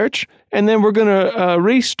the church, and then we're going to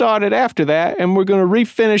restart it after that, and we're going to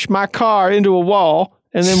refinish my car into a wall,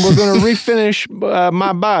 and then we're going to refinish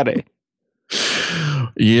my body.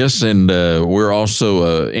 Yes, and we're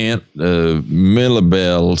also Aunt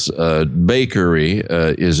Millibel's bakery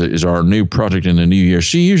is our new project in the new year.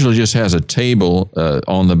 She usually just has a table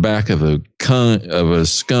on the back of a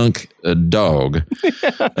skunk dog,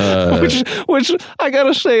 which I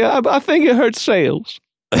gotta say, I think it hurts sales.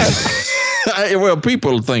 Well,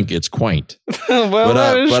 people think it's quaint. Well,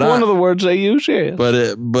 that is one of the words they use. Yeah, but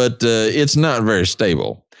it's not very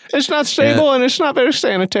stable. It's not stable, and it's not very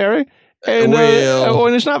sanitary. And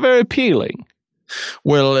it's not very appealing.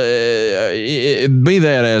 Well, be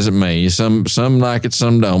that as it may, some like it,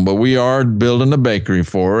 some don't. But we are building a bakery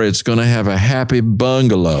for her. It's going to have a happy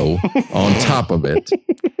bungalow on top of it,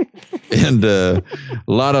 and a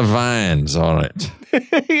lot of vines on it.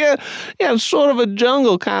 yeah, it's sort of a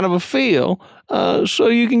jungle kind of a feel. So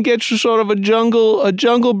you can get you sort of a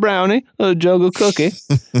jungle brownie, a jungle cookie,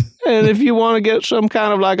 and if you want to get some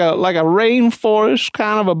kind of like a rainforest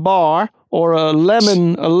kind of a bar or a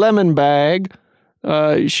lemon bag,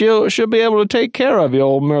 she'll be able to take care of you,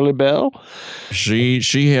 old Merle Bell. She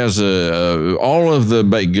has all of the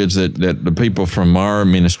baked goods that the people from our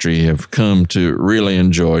ministry have come to really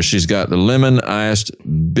enjoy. She's got the lemon iced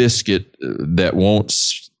biscuit that won't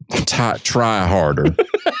try harder.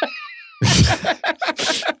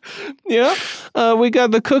 Yeah, we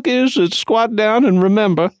got the cookies that squat down and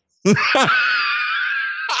remember.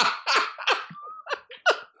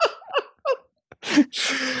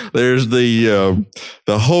 There's the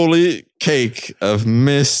holy cake of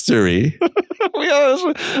mystery. Yeah,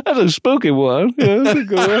 that's a spooky one. Yeah, that's a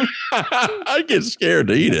good one. I get scared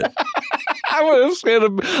to eat it. I'm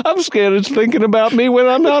scared it's thinking about me when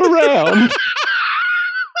I'm not around.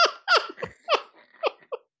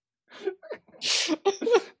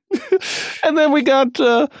 And then we got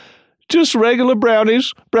just regular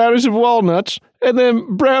brownies with walnuts, and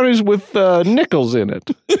then brownies with nickels in it.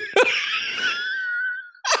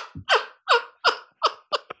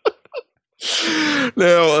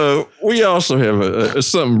 Now, we also have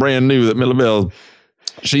something brand new that Millibel,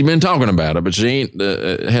 she's been talking about it, but she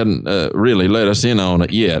hadn't really let us in on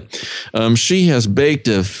it yet. She has baked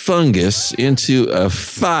a fungus into a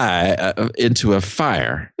fire.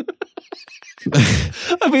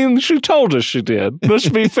 I mean, she told us she did. Let's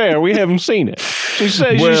be fair, we haven't seen it. She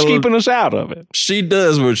says she's keeping us out of it. She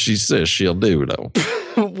does what she says she'll do, though.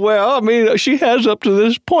 Well, I mean, she has up to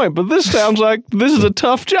this point, but this sounds like this is a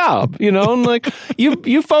tough job, you know? And like,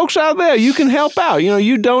 you folks out there, you can help out. You know,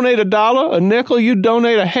 you donate $1, a nickel, you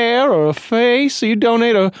donate a hair or a face, you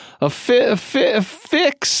donate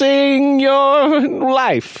fixing your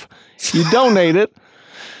life. You donate it.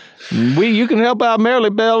 You can help out Merle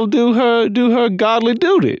Bell do her godly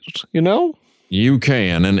duties, you know? You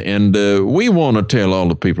can, and we want to tell all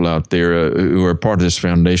the people out there who are part of this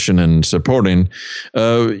foundation and supporting,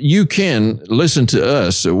 you can listen to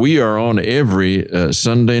us. We are on every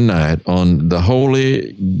Sunday night on the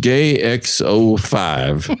Holy Gay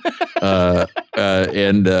XO5,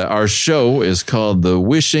 and our show is called The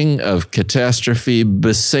Wishing of Catastrophe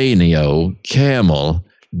Bassanio Camel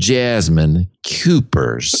Jasmine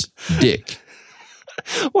Cooper's Dick.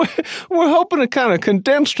 We're hoping to kind of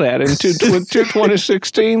condense that into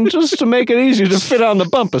 2016 just to make it easier to fit on the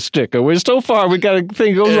bumper sticker. So far, we got a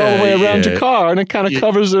thing that goes all the way around your car, and it kind of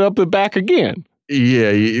covers it up the back again.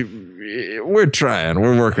 Yeah, we're trying.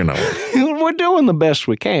 We're working on it. We're doing the best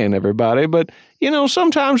we can, everybody. But, you know,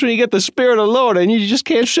 sometimes when you get the Spirit of the Lord and you just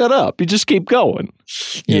can't shut up. You just keep going.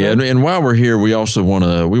 Yeah, and while we're here, we also want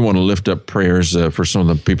to lift up prayers for some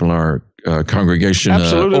of the people in our congregation.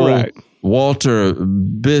 Absolutely right. Walter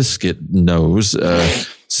Biscuit Nose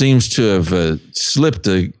seems to have slipped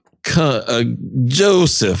a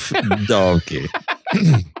Joseph donkey.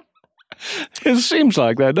 It seems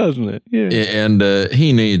like that, doesn't it? Yeah. And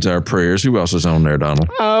he needs our prayers. Who else is on there, Donald?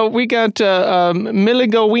 We got Millie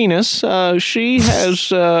Gowenis. She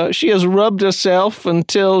has rubbed herself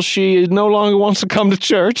until she no longer wants to come to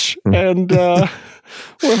church, and we're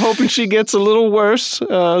hoping she gets a little worse,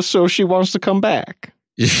 so she wants to come back.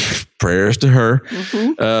 Prayers to her.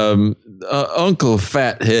 Mm-hmm. Uncle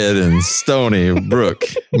Fathead and Stony Brook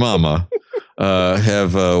Mama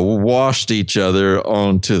have washed each other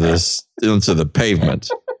onto the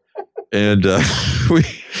pavement. And we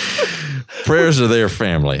prayers to their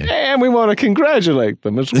family. And we want to congratulate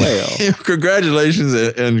them as well. Congratulations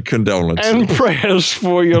and condolences. And prayers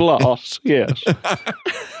for your loss. Yes.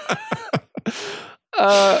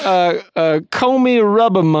 Comey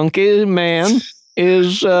Rubber Monkey Man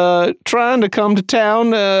is trying to come to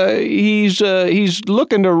town. He's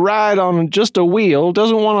looking to ride on just a wheel.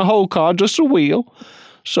 Doesn't want a whole car, just a wheel.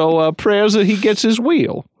 So prayers that he gets his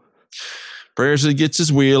wheel. Prayers that he gets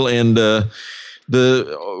his wheel, and the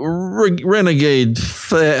renegade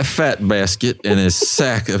fat basket and his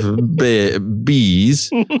sack of bees.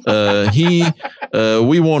 We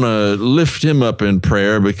want to lift him up in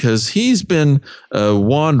prayer because he's been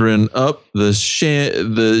wandering up the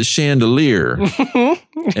chandelier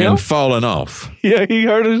and falling off. Yeah, he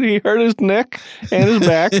hurt his neck and his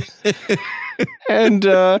back. and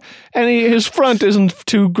his front isn't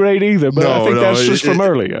too great either, but I think that's just from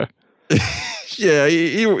earlier. Yeah,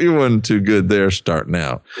 he wasn't too good there starting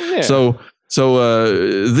out. Yeah. So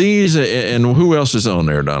these, and who else is on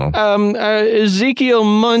there, Donald? Ezekiel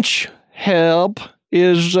Munch Help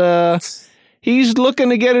is he's looking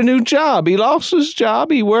to get a new job. He lost his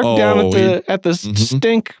job. He worked down at the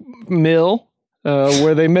stink mill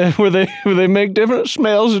where they make different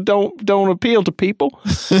smells that don't appeal to people.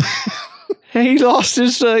 He lost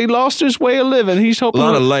his way of living. He's hoping a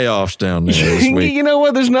lot of layoffs down there this week. You know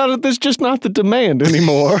what? There's just not the demand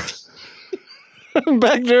anymore.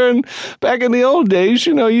 Back in the old days,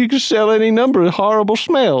 you could sell any number of horrible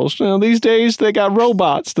smells. These days they got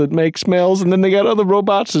robots that make smells, and then they got other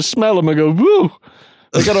robots that smell them and go, woo.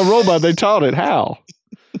 They got a robot. They taught it how.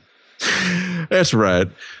 That's right,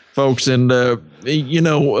 folks. And one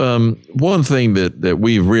thing that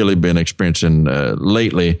we've really been experiencing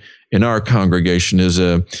lately in our congregation is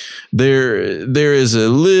there is a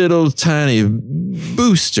little tiny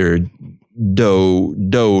booster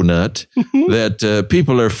donut that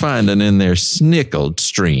people are finding in their snickled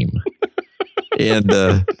stream. And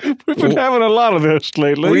we've been having a lot of this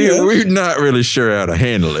lately. We're not really sure how to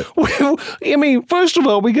handle it. Well, I mean, first of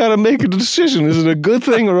all, we got to make a decision. Is it a good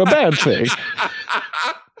thing or a bad thing?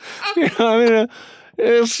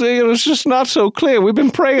 It's just not so clear. We've been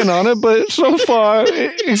praying on it, but so far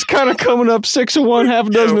it's kind of coming up 6 of one, half a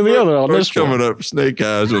dozen of the other on this one. Coming up snake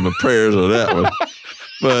eyes on the prayers of that one.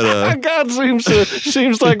 But God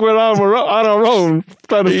seems like we're on our own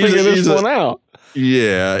trying to figure this one out.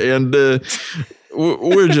 Yeah, and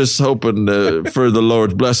we're just hoping for the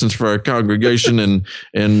Lord's blessings for our congregation.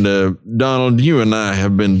 And Donald, you and I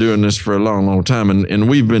have been doing this for a long, long time, and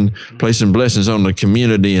we've been placing blessings on the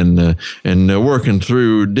community and working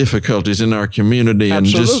through difficulties in our community.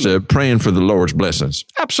 Absolutely. And just praying for the Lord's blessings.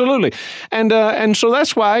 Absolutely, and so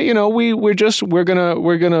that's why we're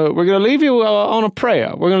gonna leave you on a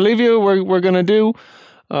prayer. We're gonna leave you. We're gonna do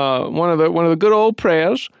one of the good old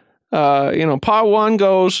prayers. Part one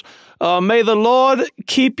goes, may the Lord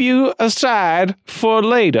keep you aside for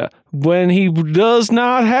later when he does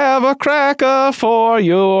not have a cracker for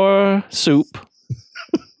your soup.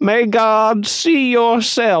 May God see you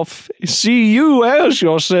as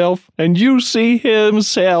yourself, and you see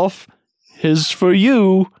himself. His for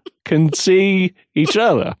you can see each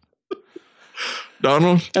other.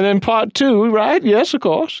 Donald? And then part two, right? Yes, of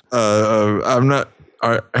course. I'm not,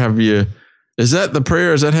 have you... Is that the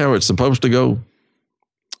prayer? Is that how it's supposed to go?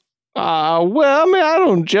 Well, I mean, I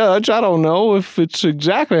don't judge. I don't know if it's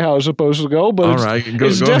exactly how it's supposed to go, but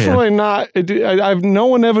it's definitely not. No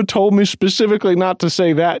one ever told me specifically not to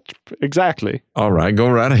say that exactly. All right,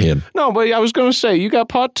 go right ahead. No, but I was going to say, you got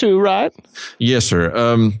part two, right? Yes,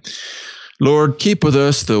 sir. Lord, keep with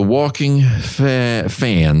us the walking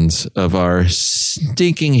fans of our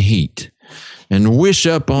stinking heat, and wish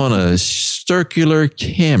up on a circular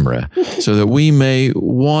camera so that we may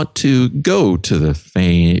want to go to the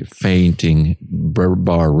fainting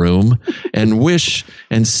bar room and wish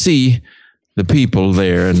and see the people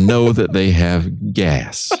there and know that they have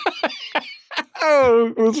gas.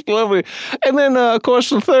 Oh, it's lovely. And then, of course,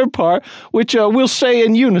 the third part, which we'll say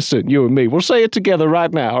in unison, you and me. We'll say it together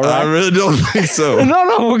right now, all right? I really don't think so.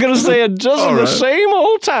 No, we're going to say it just in the same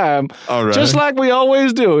old time. All right. Just like we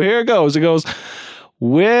always do. Here it goes. It goes,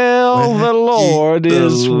 well, the Lord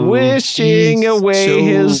is wishing away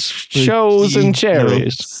his chosen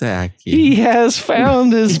cherries. He has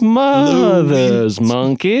found his mother's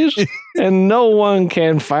monkeys, and no one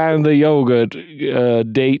can find the yogurt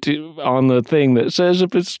date on the thing that says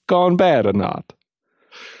if it's gone bad or not.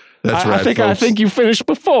 That's right. I think you finished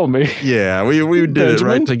before me. Yeah, we did Benjamin. it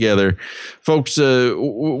right together, folks.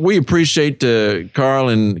 We appreciate Carl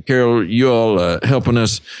and Carol, you all helping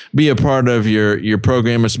us be a part of your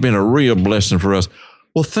program. It's been a real blessing for us.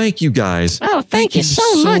 Well, thank you guys. Oh, thank you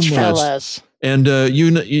so much, fellas. And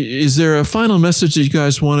is there a final message that you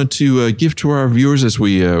guys wanted to give to our viewers as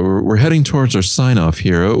we're heading towards our sign off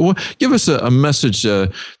here? Give us a message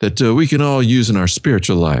that we can all use in our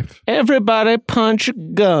spiritual life. Everybody punch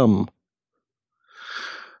gum.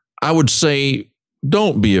 I would say,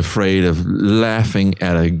 don't be afraid of laughing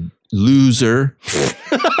at a loser.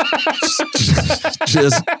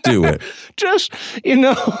 Just do it. Just,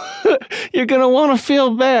 you're going to want to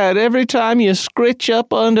feel bad every time you scritch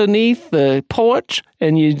up underneath the porch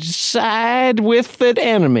and you side with that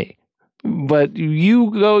enemy. But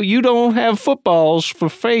you don't have footballs for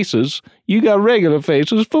faces. You got regular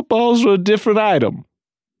faces. Footballs are a different item.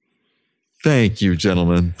 Thank you,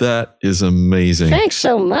 gentlemen. That is amazing. Thanks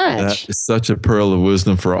so much. That is such a pearl of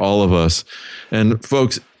wisdom for all of us. And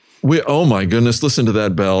folks, oh my goodness, listen to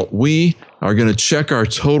that bell. We are going to check our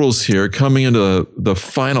totals here coming into the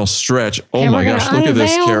final stretch. Oh my gosh, look at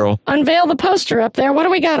this, Carol. Unveil the poster up there. What do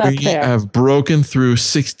we got up there? We have broken through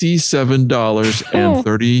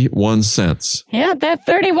 $67.31. Yeah, that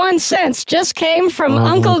 31 cents just came from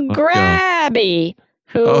Uncle Grabby.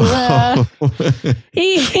 Who,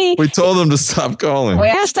 we told him to stop calling. We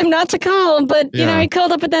asked him not to call, but he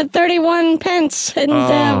called up at that 31 pence,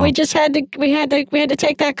 and we just had to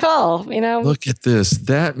take that call. Look at this.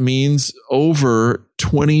 That means over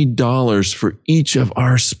 $20 for each of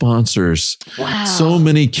our sponsors. Wow! So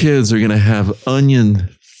many kids are going to have onion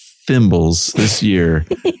thimbles this year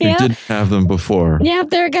who didn't have them before. Yeah,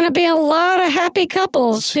 there are going to be a lot of happy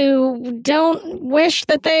couples who don't wish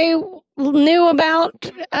that they knew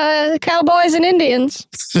about cowboys and Indians.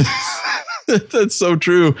 That's so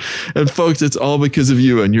true. And folks, it's all because of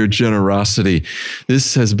you and your generosity.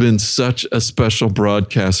 This has been such a special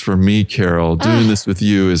broadcast for me, Carol. Doing this with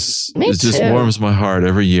you is just warms my heart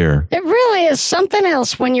every year. It really is something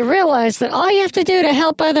else when you realize that all you have to do to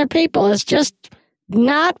help other people is just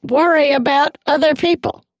not worry about other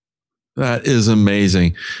people. That is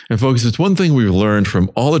amazing. And folks, it's one thing we've learned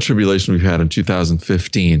from all the tribulation we've had in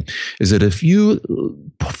 2015 is that if you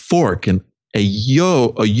fork a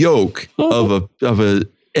yolk of a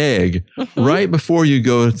egg right before you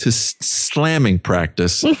go to slamming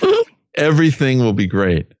practice, everything will be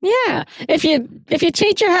great. Yeah. If you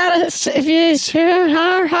teach her how to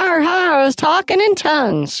talking in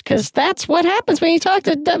tongues, because that's what happens when you talk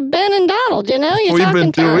to Ben and Donald, you talk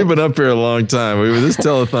in tongues. We've been up here a long time. This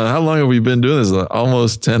telethon, how long have we been doing this?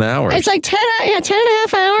 Almost 10 hours. It's like 10 and a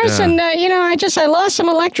half hours. Yeah. And, I lost some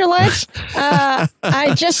electrolytes.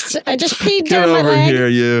 I just peed down my leg. Get over here,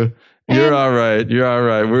 you. You're all right. You're all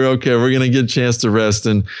right. We're okay. We're going to get a chance to rest.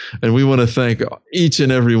 And we want to thank each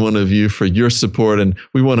and every one of you for your support. And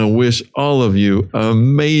we want to wish all of you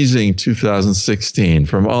amazing 2016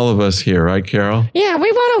 from all of us here. Right, Carol? Yeah,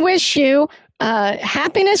 we want to wish you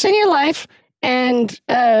happiness in your life and,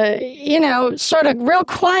 sort of real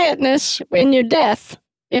quietness in your death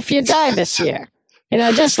if you die this year.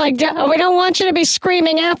 Just like, we don't want you to be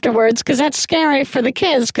screaming afterwards because that's scary for the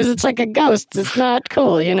kids because it's like a ghost. It's not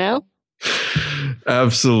cool,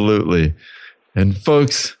 Absolutely. And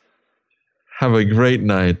folks, have a great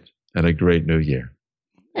night and a great new year.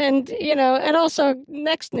 And, and also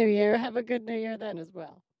next new year, have a good new year then as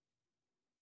well.